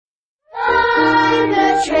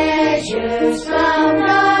treasures from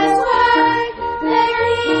God's word, their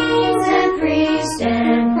kings and priests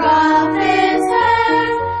and prophets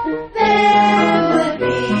heard, there would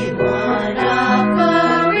be one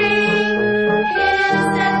offering, hymns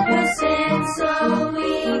that would sing so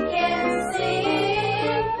we can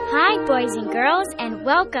sing. Hi, boys and girls, and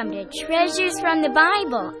welcome to Treasures from the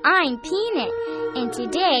Bible. I'm Peanut, and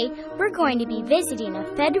today we're going to be visiting a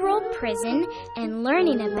federal prison and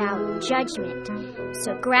learning about judgment.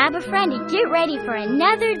 So grab a friend and get ready for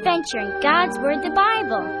another adventure in God's Word, the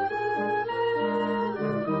Bible.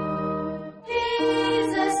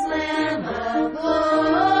 Jesus, Lamb of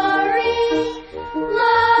glory,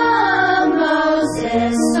 love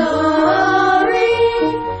Moses' story,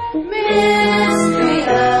 mystery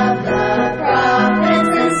of the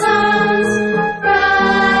prophets and songs,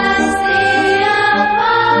 Christ the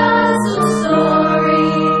apostle's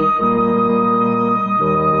story.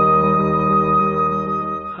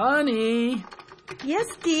 Honey, Yes,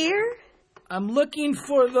 dear? I'm looking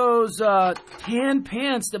for those tan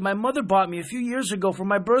pants that my mother bought me a few years ago for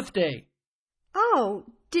my birthday. Oh,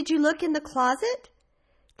 did you look in the closet?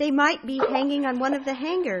 They might be hanging on one of the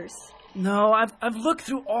hangers. No, I've looked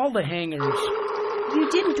through all the hangers. You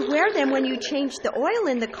didn't wear them when you changed the oil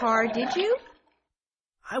in the car, did you?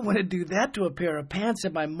 I wouldn't do that to a pair of pants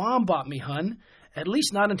that my mom bought me, hun. At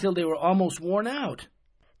least not until they were almost worn out.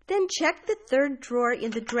 Then check the third drawer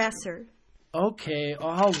in the dresser. Okay,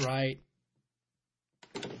 all right.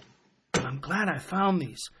 I'm glad I found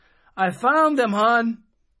these. I found them, hon.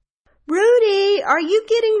 Rudy, are you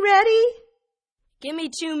getting ready? Give me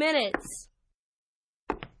 2 minutes.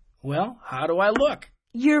 Well, how do I look?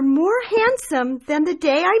 You're more handsome than the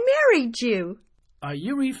day I married you. Are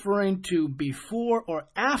you referring to before or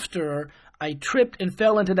after I tripped and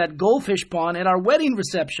fell into that goldfish pond at our wedding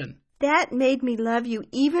reception? That made me love you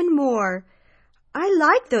even more. I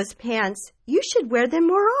like those pants. You should wear them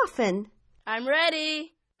more often. I'm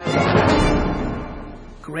ready.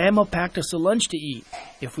 Grandma packed us a lunch to eat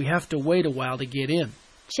if we have to wait a while to get in.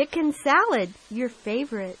 Chicken salad, your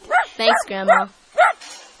favorite. Thanks, Grandma.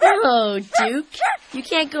 Oh, Duke, you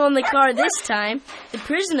can't go in the car this time. The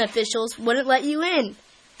prison officials wouldn't let you in.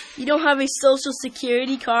 You don't have a social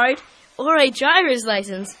security card or a driver's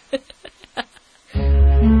license.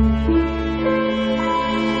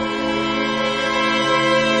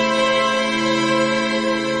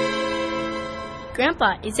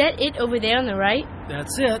 Grandpa, is that it over there on the right?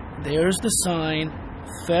 That's it. There's the sign.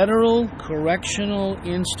 Federal Correctional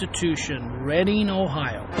Institution, Reading,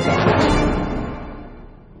 Ohio.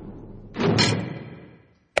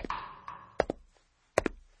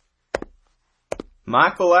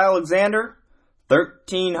 Michael Alexander,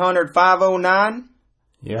 1300-509.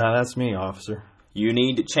 Yeah, that's me, officer. You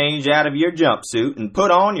need to change out of your jumpsuit and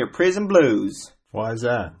put on your prison blues. Why is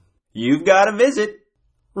that? You've got a visit.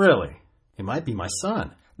 Really? It might be my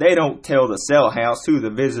son. They don't tell the cell house who the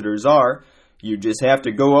visitors are. You just have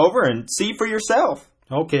to go over and see for yourself.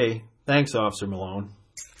 Okay, thanks, Officer Malone.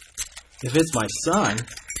 If it's my son,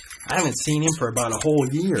 I haven't seen him for about a whole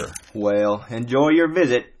year. Well, enjoy your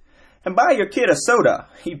visit. And buy your kid a soda.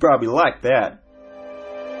 He'd probably like that.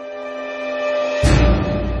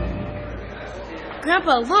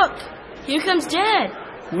 Grandpa, look! Here comes Dad.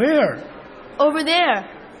 Where? Over there.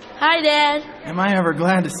 Hi, Dad. Am I ever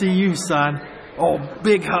glad to see you, son? Oh,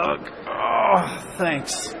 big hug. Oh,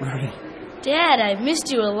 thanks. Rudy. Dad, I've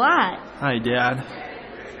missed you a lot. Hi, Dad.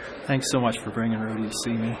 Thanks so much for bringing Rudy to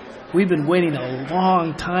see me. We've been waiting a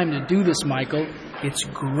long time to do this, Michael. It's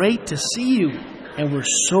great to see you. And we're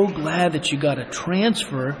so glad that you got a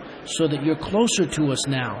transfer so that you're closer to us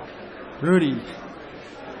now. Rudy,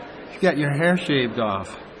 you got your hair shaved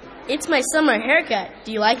off. It's my summer haircut.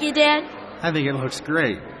 Do you like it, Dad? I think it looks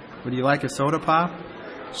great. Would you like a soda pop?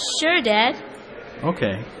 Sure, Dad.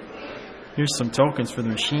 Okay. Here's some tokens for the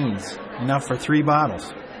machines. Enough for 3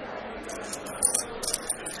 bottles.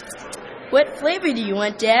 What flavor do you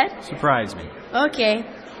want, Dad? Surprise me. Okay.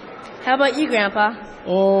 How about you, Grandpa?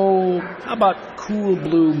 Oh, how about Cool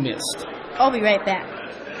Blue Mist? I'll be right back.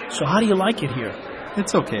 So how do you like it here?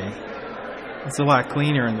 It's okay. It's a lot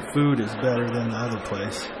cleaner and the food is better than the other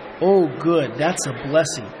place. Oh, good. That's a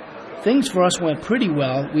blessing. Things for us went pretty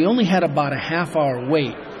well. We only had about a half-hour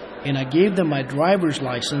wait, and I gave them my driver's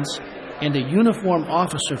license, and a uniformed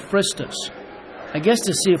officer frisked us. I guess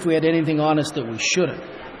to see if we had anything on us that we shouldn't.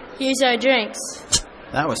 Here's our drinks.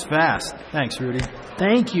 That was fast. Thanks, Rudy.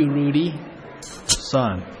 Thank you, Rudy.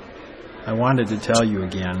 Son, I wanted to tell you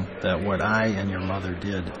again that what I and your mother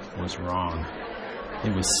did was wrong.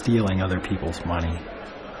 It was stealing other people's money.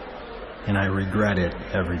 And I regret it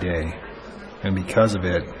every day. And because of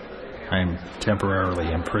it, I'm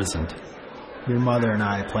temporarily imprisoned. Your mother and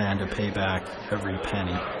I plan to pay back every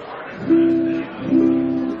penny.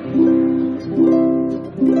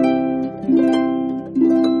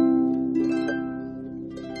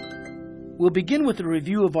 We'll begin with a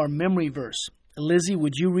review of our memory verse. Lizzie,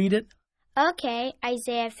 would you read it? Okay,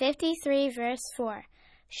 Isaiah 53, verse 4.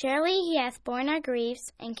 Surely he hath borne our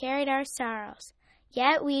griefs and carried our sorrows.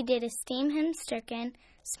 Yet we did esteem him stricken,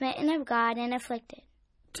 smitten of God, and afflicted.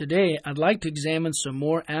 Today, I'd like to examine some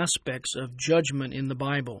more aspects of judgment in the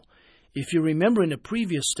Bible. If you remember in a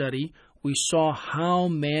previous study, we saw how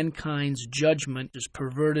mankind's judgment is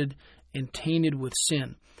perverted and tainted with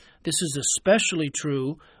sin. This is especially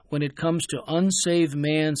true when it comes to unsaved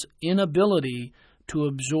man's inability to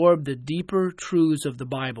absorb the deeper truths of the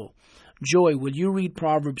Bible. Joy, will you read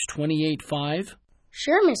Proverbs 28:5?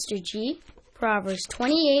 Sure, Mr. G. Proverbs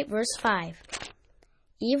 28, verse 5.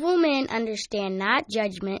 Evil men understand not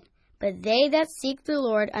judgment, but they that seek the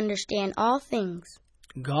Lord understand all things.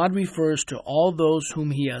 God refers to all those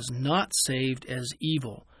whom he has not saved as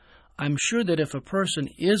evil. I'm sure that if a person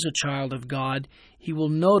is a child of God, he will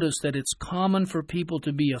notice that it's common for people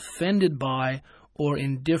to be offended by or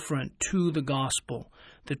indifferent to the gospel.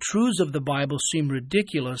 The truths of the Bible seem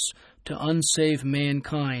ridiculous to unsaved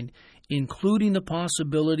mankind, including the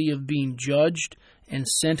possibility of being judged and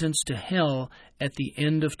sentenced to hell at the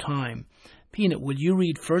end of time. Peanut, will you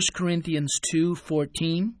read 1 Corinthians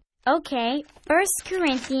 2:14? Okay, 1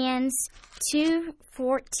 Corinthians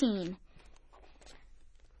 2:14.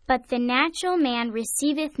 But the natural man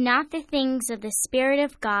receiveth not the things of the Spirit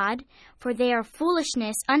of God, for they are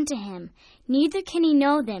foolishness unto him. Neither can he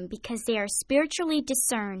know them, because they are spiritually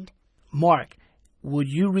discerned. Mark, would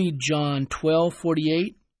you read John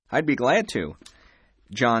 12:48? I'd be glad to.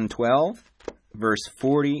 John 12, verse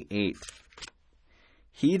 48.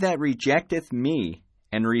 He that rejecteth me,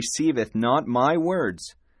 and receiveth not my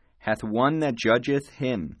words, hath one that judgeth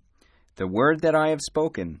him. The word that I have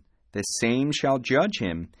spoken, the same shall judge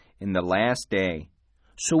him in the last day.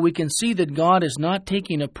 So we can see that God is not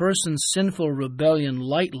taking a person's sinful rebellion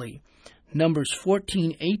lightly. Numbers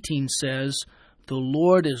 14:18 says, "The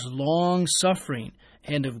Lord is long-suffering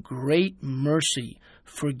and of great mercy,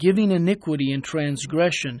 forgiving iniquity and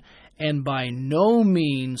transgression, and by no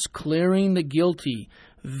means clearing the guilty,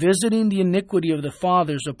 visiting the iniquity of the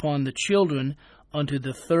fathers upon the children unto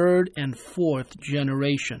the third and fourth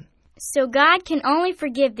generation." So God can only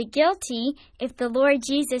forgive the guilty if the Lord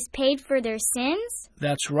Jesus paid for their sins?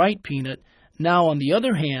 That's right, Peanut. Now, on the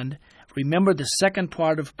other hand, remember the second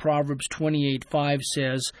part of Proverbs 28:5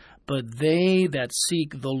 says, "But they that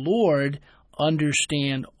seek the Lord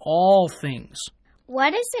understand all things."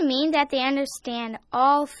 What does it mean that they understand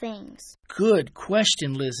all things? Good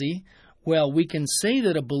question, Lizzie. Well, we can say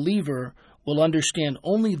that a believer will understand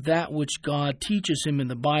only that which God teaches him in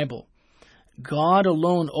the Bible. God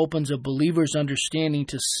alone opens a believer's understanding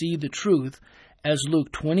to see the truth, as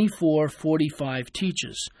Luke 24:45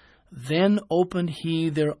 teaches. Then opened he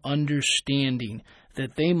their understanding,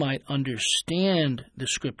 that they might understand the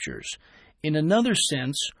Scriptures. In another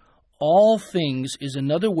sense, all things is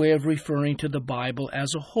another way of referring to the Bible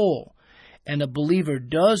as a whole. And a believer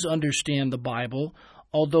does understand the Bible,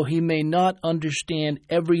 although he may not understand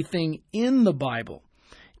everything in the Bible.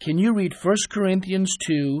 Can you read 1 Corinthians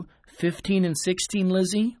 2:15 and 16,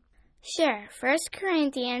 Lizzie? Sure, 1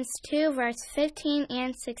 Corinthians 2, verse 15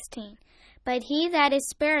 and 16. But he that is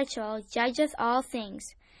spiritual judgeth all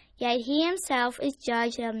things, yet he himself is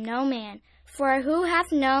judged of no man. For who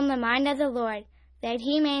hath known the mind of the Lord, that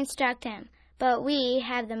he may instruct him? But we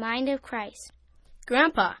have the mind of Christ.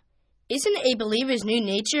 Grandpa, isn't a believer's new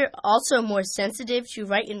nature also more sensitive to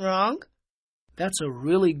right and wrong? That's a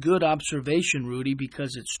really good observation, Rudy,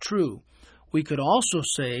 because it's true. We could also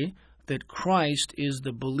say that Christ is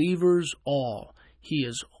the believer's all. He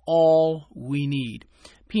is all we need.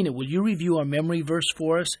 Peanut, will you review our memory verse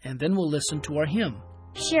for us, and then we'll listen to our hymn?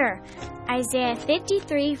 Sure, Isaiah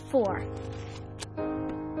 53:4.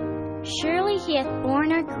 Surely he hath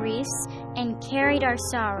borne our griefs and carried our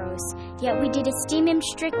sorrows, yet we did esteem him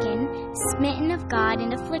stricken, smitten of God,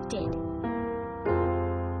 and afflicted.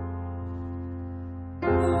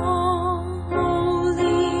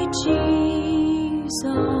 Holy Jesus,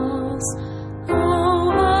 how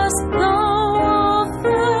hast thou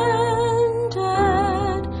offended,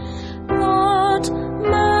 that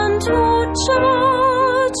men to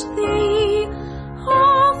judge thee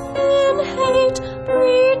hath in hate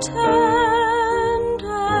pretended,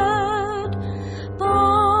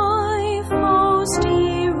 by foes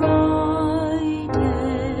derided,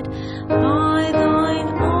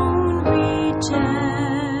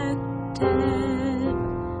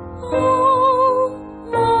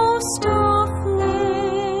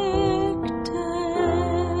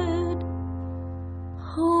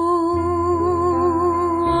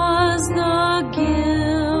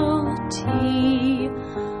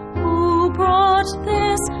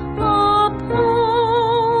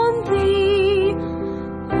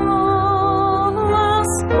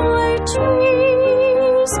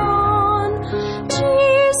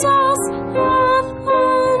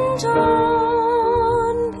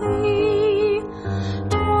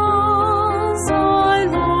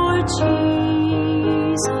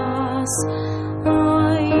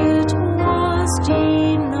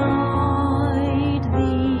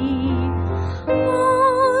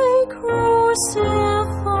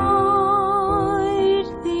 crucified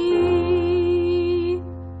thee.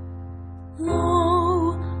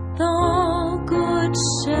 Lo, the good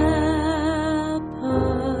shepherd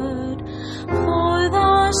for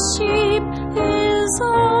the sheep is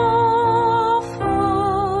offered.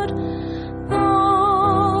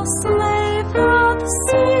 The slave hath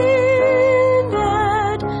sinned,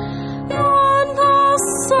 and the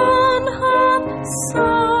Son hath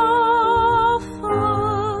suffered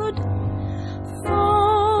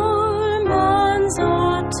for man's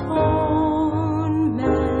atonement,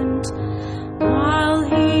 while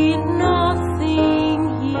he nothing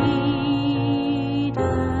heedeth.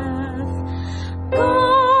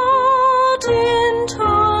 God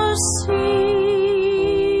intercedeth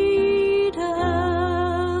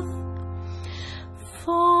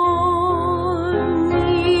for me.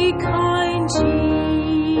 Kind Jesus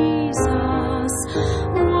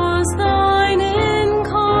was thine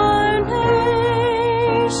incarnation,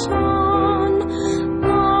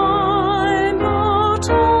 thy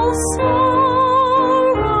mortal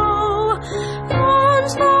sorrow, and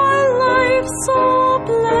thy life's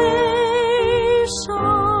oblation,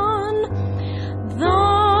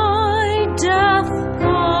 thy death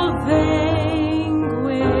of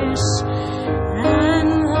anguish, and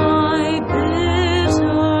thy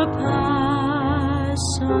bitter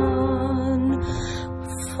passion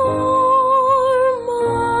for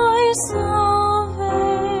my salvation.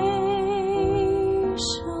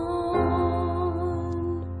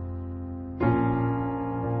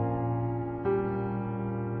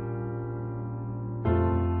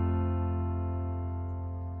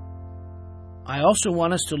 I also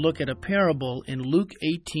want us to look at a parable in Luke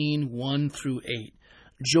 18:1 through 8.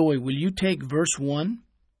 Joey, will you take verse 1?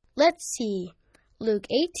 Let's see. Luke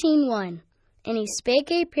 18:1. And he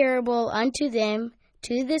spake a parable unto them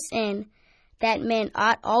to this end, that men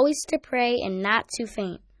ought always to pray and not to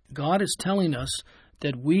faint. God is telling us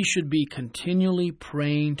that we should be continually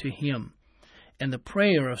praying to Him. And the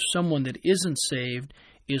prayer of someone that isn't saved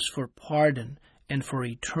is for pardon and for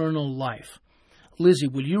eternal life. Lizzie,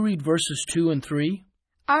 will you read verses 2 and 3?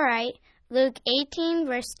 All right. Luke 18,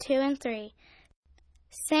 verse 2 and 3.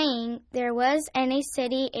 Saying, there was in a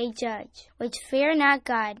city a judge, which feared not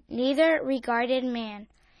God, neither regarded man.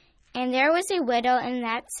 And there was a widow in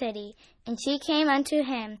that city, and she came unto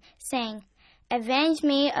him, saying, avenge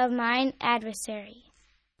me of mine adversary.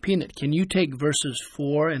 Peanut, can you take verses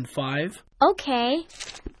 4 and 5? Okay.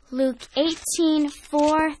 Luke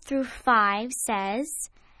 18:4 through 5 says,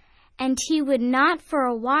 and he would not for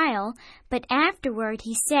a while, but afterward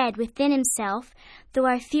he said within himself, though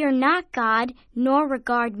I fear not God, nor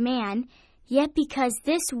regard man, yet because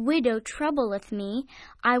this widow troubleth me,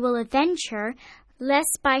 I will avenge her,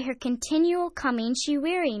 lest by her continual coming she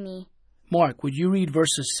weary me. Mark, would you read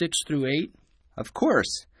verses 6 through 8? Of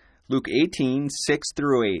course. Luke 18:6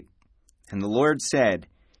 through 8. And the Lord said,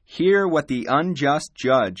 hear what the unjust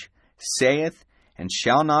judge saith, and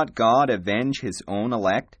shall not God avenge his own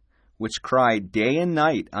elect, which cry day and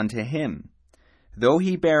night unto him? Though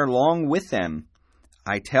he bear long with them,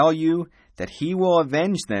 I tell you that he will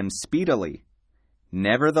avenge them speedily.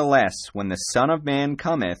 Nevertheless, when the Son of Man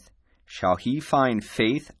cometh, shall he find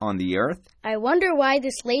faith on the earth? I wonder why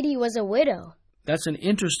this lady was a widow. That's an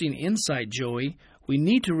interesting insight, Joey. We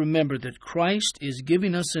need to remember that Christ is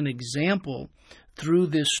giving us an example through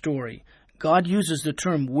this story. God uses the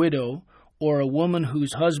term widow, or a woman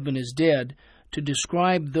whose husband is dead, to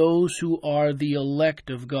describe those who are the elect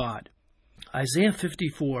of God. Isaiah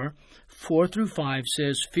 54, 4 through 5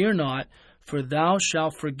 says, fear not, for thou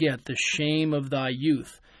shalt forget the shame of thy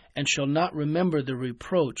youth, and shalt not remember the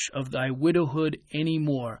reproach of thy widowhood any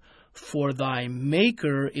more. For thy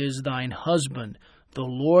Maker is thine husband, the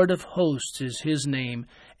Lord of hosts is his name,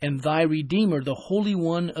 and thy Redeemer, the Holy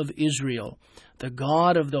One of Israel. The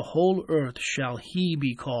God of the whole earth shall he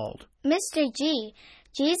be called. Mr. G,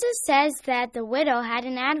 Jesus says that the widow had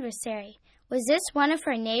an adversary. Was this one of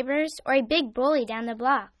her neighbors or a big bully down the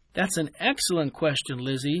block? That's an excellent question,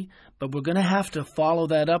 Lizzie, but we're going to have to follow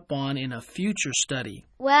that up on in a future study.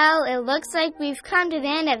 Well, it looks like we've come to the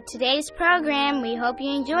end of today's program. We hope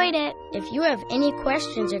you enjoyed it. If you have any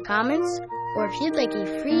questions or comments, or if you'd like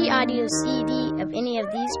a free audio CD of any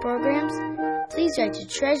of these programs, please write to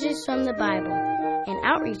Treasures from the Bible and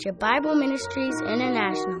Outreach of Bible Ministries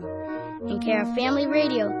International, in care of Family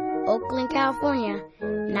Radio, Oakland, California,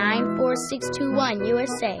 94621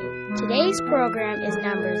 USA. Today's program is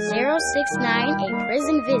number 069, A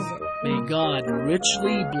Prison Visit. May God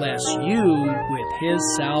richly bless you with his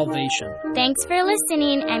salvation. Thanks for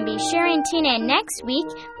listening, and be sure and tune in next week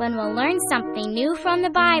when we'll learn something new from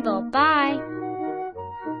the Bible. Bye.